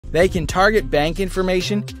They can target bank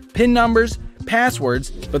information, PIN numbers,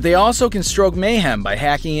 passwords, but they also can stroke mayhem by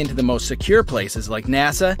hacking into the most secure places like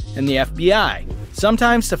NASA and the FBI,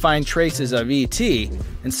 sometimes to find traces of ET,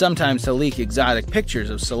 and sometimes to leak exotic pictures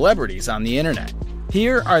of celebrities on the internet.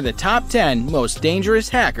 Here are the top 10 most dangerous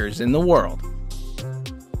hackers in the world.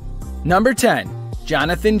 Number 10.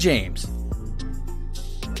 Jonathan James.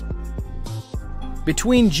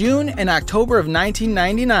 Between June and October of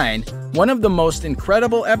 1999, one of the most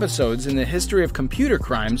incredible episodes in the history of computer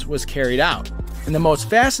crimes was carried out. And the most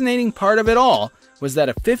fascinating part of it all was that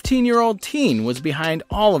a 15-year-old teen was behind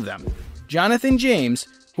all of them. Jonathan James,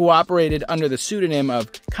 who operated under the pseudonym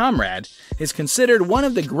of Comrade, is considered one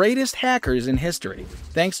of the greatest hackers in history,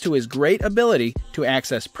 thanks to his great ability to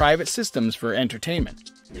access private systems for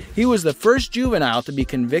entertainment. He was the first juvenile to be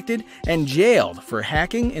convicted and jailed for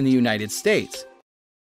hacking in the United States.